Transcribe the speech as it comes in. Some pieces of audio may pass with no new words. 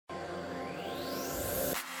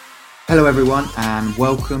Hello everyone and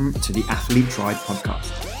welcome to the Athlete Tribe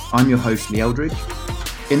podcast. I'm your host Lee Eldridge.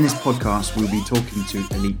 In this podcast we'll be talking to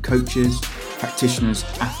elite coaches, practitioners,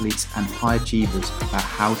 athletes and high achievers about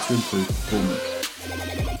how to improve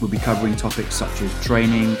performance. We'll be covering topics such as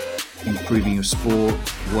training, improving your sport,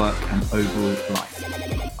 work and overall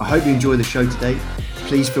life. I hope you enjoy the show today.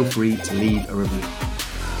 Please feel free to leave a review.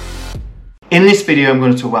 In this video, I'm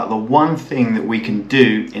going to talk about the one thing that we can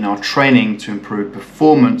do in our training to improve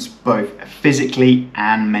performance, both physically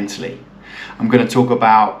and mentally. I'm going to talk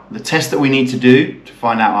about the test that we need to do to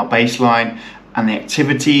find out our baseline and the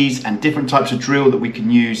activities and different types of drill that we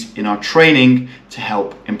can use in our training to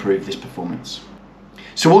help improve this performance.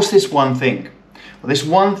 So what's this one thing? Well, this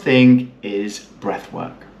one thing is breath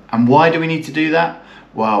work. And why do we need to do that?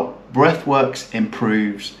 Well, breath work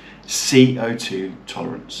improves CO2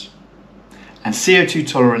 tolerance. And CO2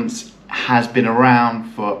 tolerance has been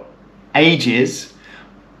around for ages,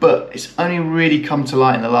 but it's only really come to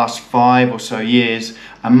light in the last 5 or so years,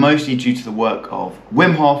 and mostly due to the work of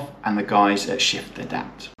Wim Hof and the guys at Shift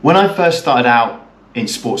Adapt. When I first started out in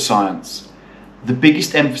sports science, the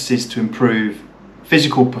biggest emphasis to improve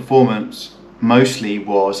physical performance mostly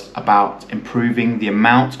was about improving the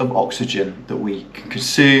amount of oxygen that we can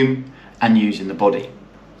consume and use in the body,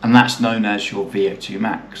 and that's known as your VO2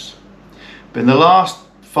 max. But in the last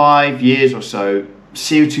 5 years or so,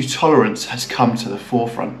 CO2 tolerance has come to the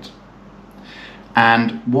forefront.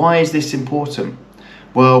 And why is this important?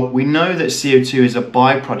 Well, we know that CO2 is a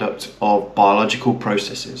byproduct of biological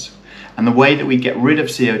processes. And the way that we get rid of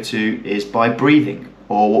CO2 is by breathing,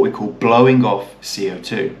 or what we call blowing off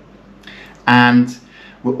CO2. And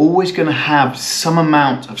we're always going to have some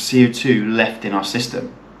amount of CO2 left in our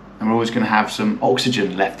system. And we're always going to have some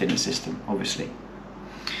oxygen left in the system, obviously.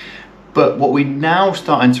 But what we're now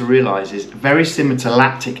starting to realise is very similar to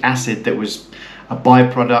lactic acid that was a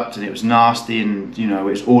byproduct and it was nasty and it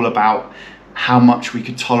was all about how much we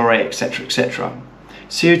could tolerate, etc., etc.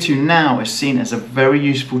 CO2 now is seen as a very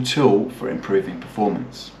useful tool for improving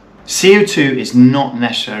performance. CO2 is not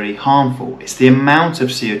necessarily harmful, it's the amount of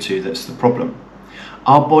CO2 that's the problem.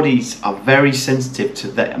 Our bodies are very sensitive to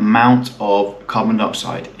the amount of carbon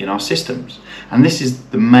dioxide in our systems, and this is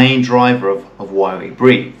the main driver of why we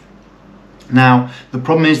breathe. Now, the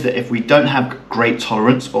problem is that if we don't have great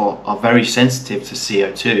tolerance or are very sensitive to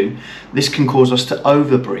CO2, this can cause us to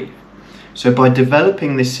overbreathe. So by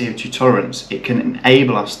developing this CO2 tolerance, it can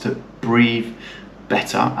enable us to breathe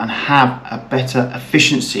better and have a better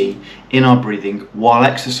efficiency in our breathing while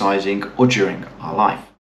exercising or during our life.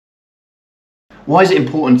 Why is it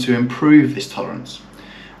important to improve this tolerance?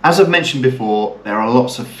 As I've mentioned before, there are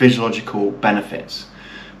lots of physiological benefits.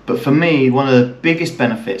 But for me, one of the biggest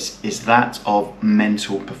benefits is that of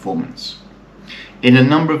mental performance. In a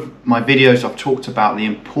number of my videos, I've talked about the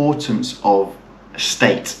importance of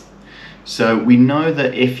state. So we know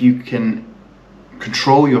that if you can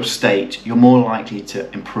control your state, you're more likely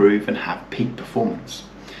to improve and have peak performance.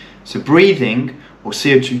 So breathing or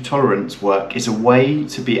CO2 tolerance work is a way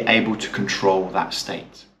to be able to control that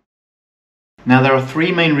state. Now, there are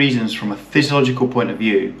 3 main reasons from a physiological point of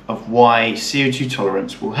view of why CO2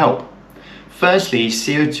 tolerance will help. Firstly,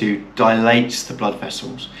 CO2 dilates the blood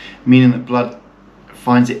vessels, meaning that blood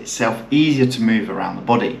finds itself easier to move around the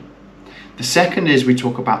body. The second is we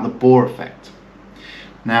talk about the Bohr effect.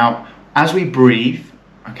 Now, as we breathe,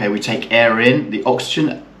 we take air in, the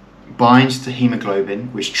oxygen binds to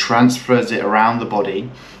hemoglobin, which transfers it around the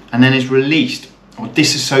body, and then is released or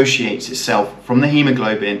disassociates itself from the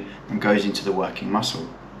hemoglobin and goes into the working muscle.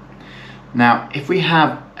 Now, if we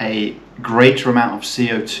have a greater amount of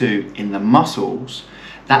CO2 in the muscles,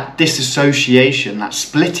 that disassociation, that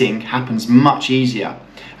splitting happens much easier.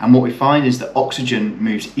 And what we find is that oxygen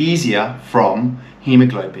moves easier from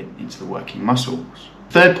hemoglobin into the working muscles.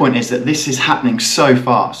 Third point is that this is happening so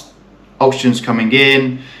fast. Oxygen's coming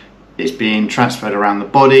in, it's being transferred around the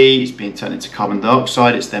body, it's being turned into carbon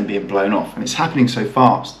dioxide, it's then being blown off, and it's happening so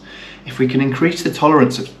fast. If we can increase the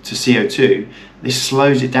tolerance to CO2, this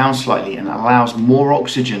slows it down slightly and allows more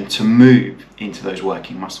oxygen to move into those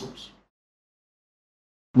working muscles.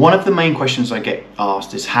 One of the main questions I get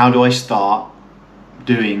asked is, how do I start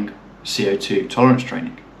doing CO2 tolerance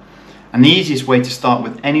training? And the easiest way to start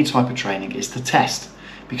with any type of training is to test,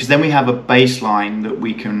 because then we have a baseline that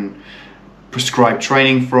we can prescribe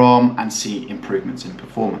training from and see improvements in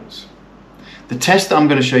performance. The test that I'm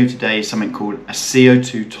going to show you today is something called a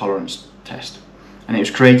CO2 tolerance test, and it was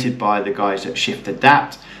created by the guys at Shift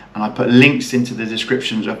Adapt, and I put links into the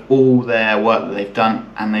descriptions of all their work that they've done,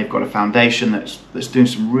 and they've got a foundation that's doing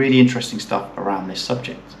some really interesting stuff around this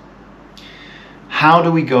subject. How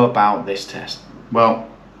do we go about this test? Well,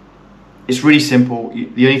 It's really simple.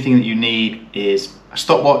 The only thing that you need is a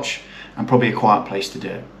stopwatch and probably a quiet place to do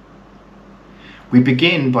it. We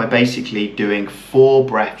begin by basically doing 4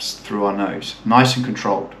 breaths through our nose, nice and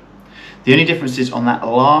controlled. The only difference is on that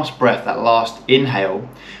last breath, that last inhale,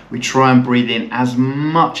 we try and breathe in as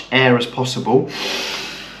much air as possible.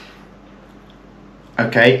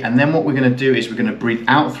 Okay, and then what we're going to do is we're going to breathe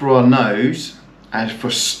out through our nose as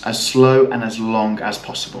slow and as long as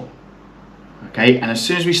possible. Okay, and as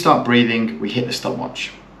soon as we start breathing, we hit the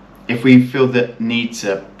stopwatch. If we feel the need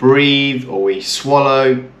to breathe or we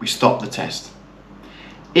swallow, we stop the test.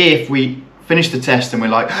 If we finish the test and we're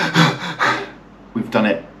like, we've done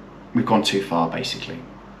it, we've gone too far basically.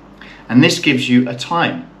 And this gives you a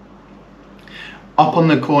time. Up on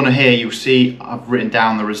the corner here, you'll see I've written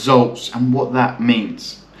down the results and what that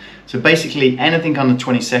means. So basically anything under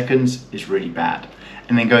 20 seconds is really bad.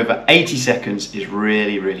 And then go over 80 seconds is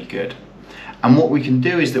really, really good. And what we can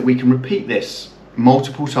do is that we can repeat this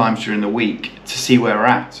multiple times during the week to see where we're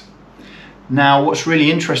at. Now, what's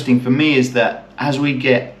really interesting for me is that as we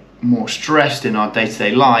get more stressed in our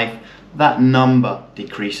day-to-day life, that number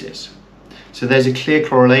decreases. So there's a clear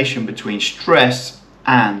correlation between stress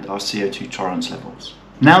and our CO2 tolerance levels.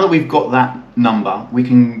 Now that we've got that number, we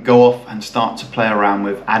can go off and start to play around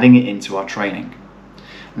with adding it into our training.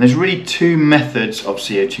 And there's really 2 methods of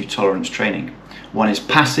CO2 tolerance training. One is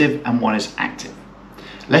passive and one is active.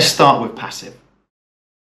 Let's start with passive.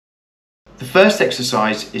 The first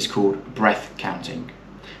exercise is called breath counting.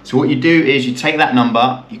 So what you do is you take that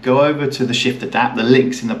number, you go over to the Shift Adapt, the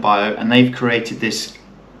link's in the bio, and they've created this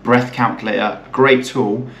breath calculator, a great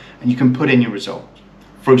tool, and you can put in your result.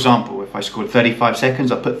 For example, if I scored 35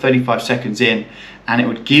 seconds, I put 35 seconds in, and it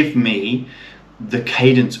would give me the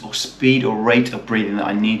cadence or speed or rate of breathing that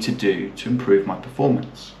I need to do to improve my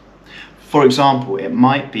performance. For example, it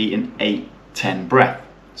might be an 8-10 breath.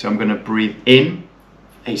 So I'm going to breathe in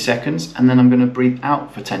 8 seconds, and then I'm going to breathe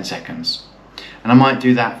out for 10 seconds. And I might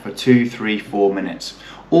do that for 2, 3, 4 minutes,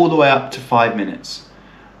 all the way up to 5 minutes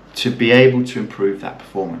to be able to improve that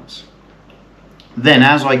performance. Then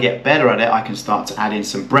as I get better at it, I can start to add in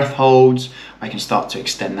some breath holds. I can start to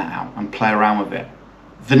extend that out and play around with it.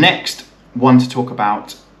 The next one to talk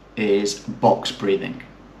about is box breathing.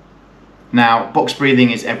 Now, box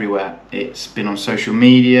breathing is everywhere. It's been on social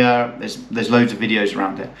media. There's loads of videos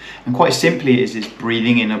around it. And quite simply, it is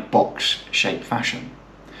breathing in a box-shaped fashion.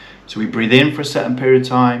 So we breathe in for a certain period of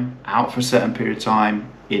time, out for a certain period of time,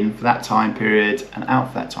 in for that time period, and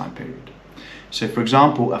out for that time period. So for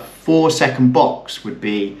example, a 4-second box would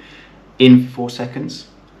be in for 4 seconds,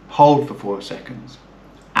 hold for 4 seconds,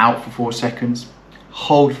 out for 4 seconds,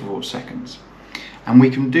 hold for 4 seconds. And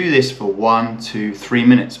we can do this for 1 to 3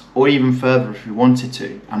 minutes, or even further if we wanted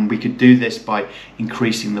to. And we could do this by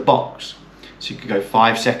increasing the box. So you could go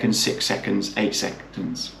 5 seconds, 6 seconds, 8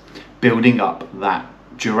 seconds, building up that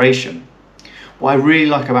duration. What I really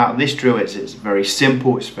like about this drill is it's very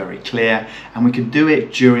simple, it's very clear, and we can do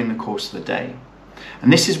it during the course of the day.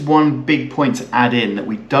 And this is one big point to add in, that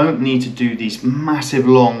we don't need to do these massive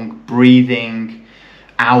long breathing,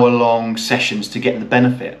 hour-long sessions to get the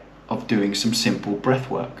benefit of doing some simple breath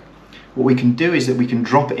work. What we can do is that we can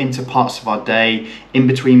drop it into parts of our day, in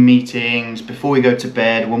between meetings, before we go to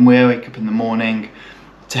bed, when we wake up in the morning,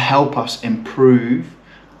 to help us improve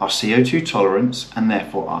our CO2 tolerance and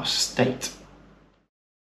therefore our state.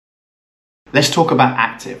 Let's talk about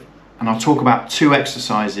active, and I'll talk about 2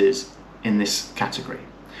 exercises in this category.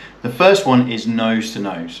 The first one is nose to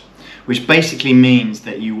nose, which basically means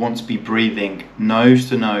that you want to be breathing nose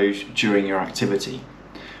to nose during your activity.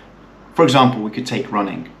 For example, we could take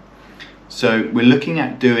running. So we're looking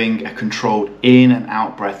at doing a controlled in and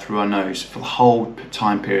out breath through our nose for the whole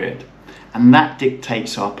time period, and that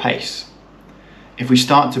dictates our pace. If we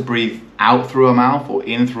start to breathe out through our mouth or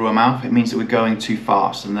in through our mouth, it means that we're going too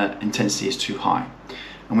fast and the intensity is too high.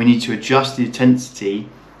 And we need to adjust the intensity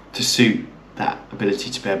to suit that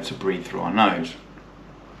ability to be able to breathe through our nose.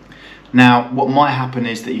 Now, what might happen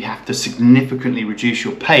is that you have to significantly reduce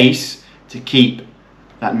your pace to keep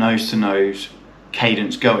that nose to nose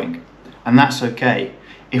cadence going. And that's okay.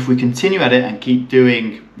 If we continue at it and keep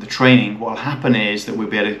doing the training, what will happen is that we'll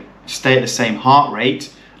be able to stay at the same heart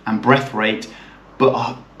rate and breath rate, but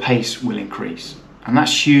our pace will increase. And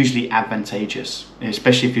that's hugely advantageous,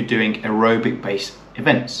 especially if you're doing aerobic based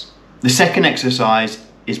events. The second exercise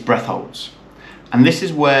is breath holds. And this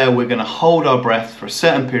is where we're going to hold our breath for a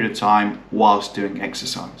certain period of time whilst doing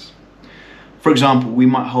exercise. For example, we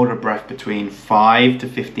might hold our breath between 5 to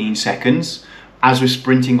 15 seconds as we're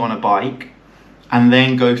sprinting on a bike, and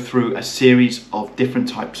then go through a series of different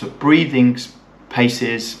types of breathings,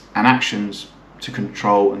 paces and actions to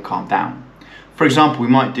control and calm down. For example, we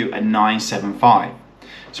might do a 9-7-5.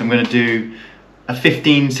 So I'm going to do a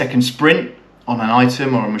 15-second sprint on an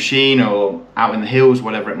item or a machine or out in the hills,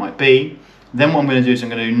 whatever it might be. Then what I'm going to do is I'm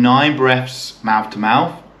going to do 9 breaths mouth to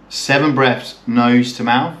mouth, 7 breaths nose to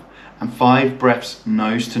mouth, and 5 breaths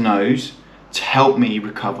nose to nose to help me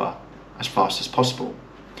recover as fast as possible.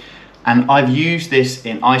 And I've used this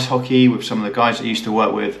in ice hockey with some of the guys I used to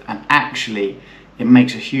work with, and actually it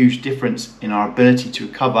makes a huge difference in our ability to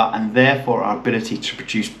recover and therefore our ability to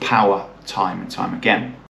produce power time and time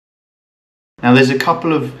again. Now there's a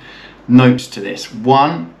couple of notes to this.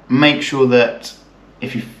 One, make sure that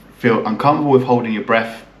if you feel uncomfortable with holding your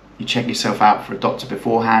breath, you check yourself out for a doctor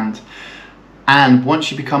beforehand. And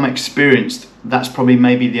once you become experienced, that's probably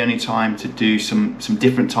maybe the only time to do some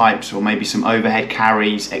different types or maybe some overhead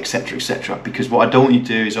carries, etc., etc. Because what I don't want you to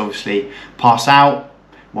do is obviously pass out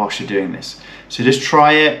whilst you're doing this. So just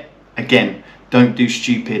try it. Again, don't do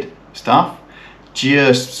stupid stuff.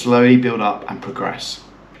 Just slowly build up and progress.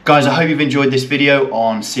 Guys, I hope you've enjoyed this video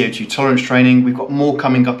on CO2 tolerance training. We've got more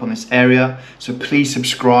coming up on this area, so please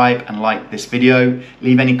subscribe and like this video.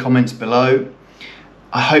 Leave any comments below.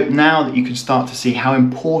 I hope now that you can start to see how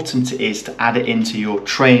important it is to add it into your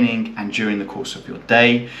training and during the course of your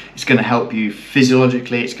day. It's going to help you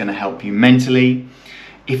physiologically, it's going to help you mentally.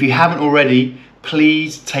 If you haven't already,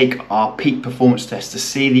 please take our peak performance test to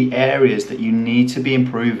see the areas that you need to be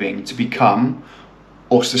improving to become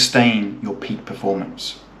or sustain your peak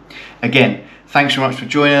performance. Again, thanks so much for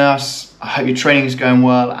joining us. I hope your training is going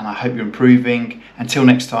well and I hope you're improving. Until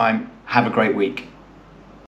next time, have a great week.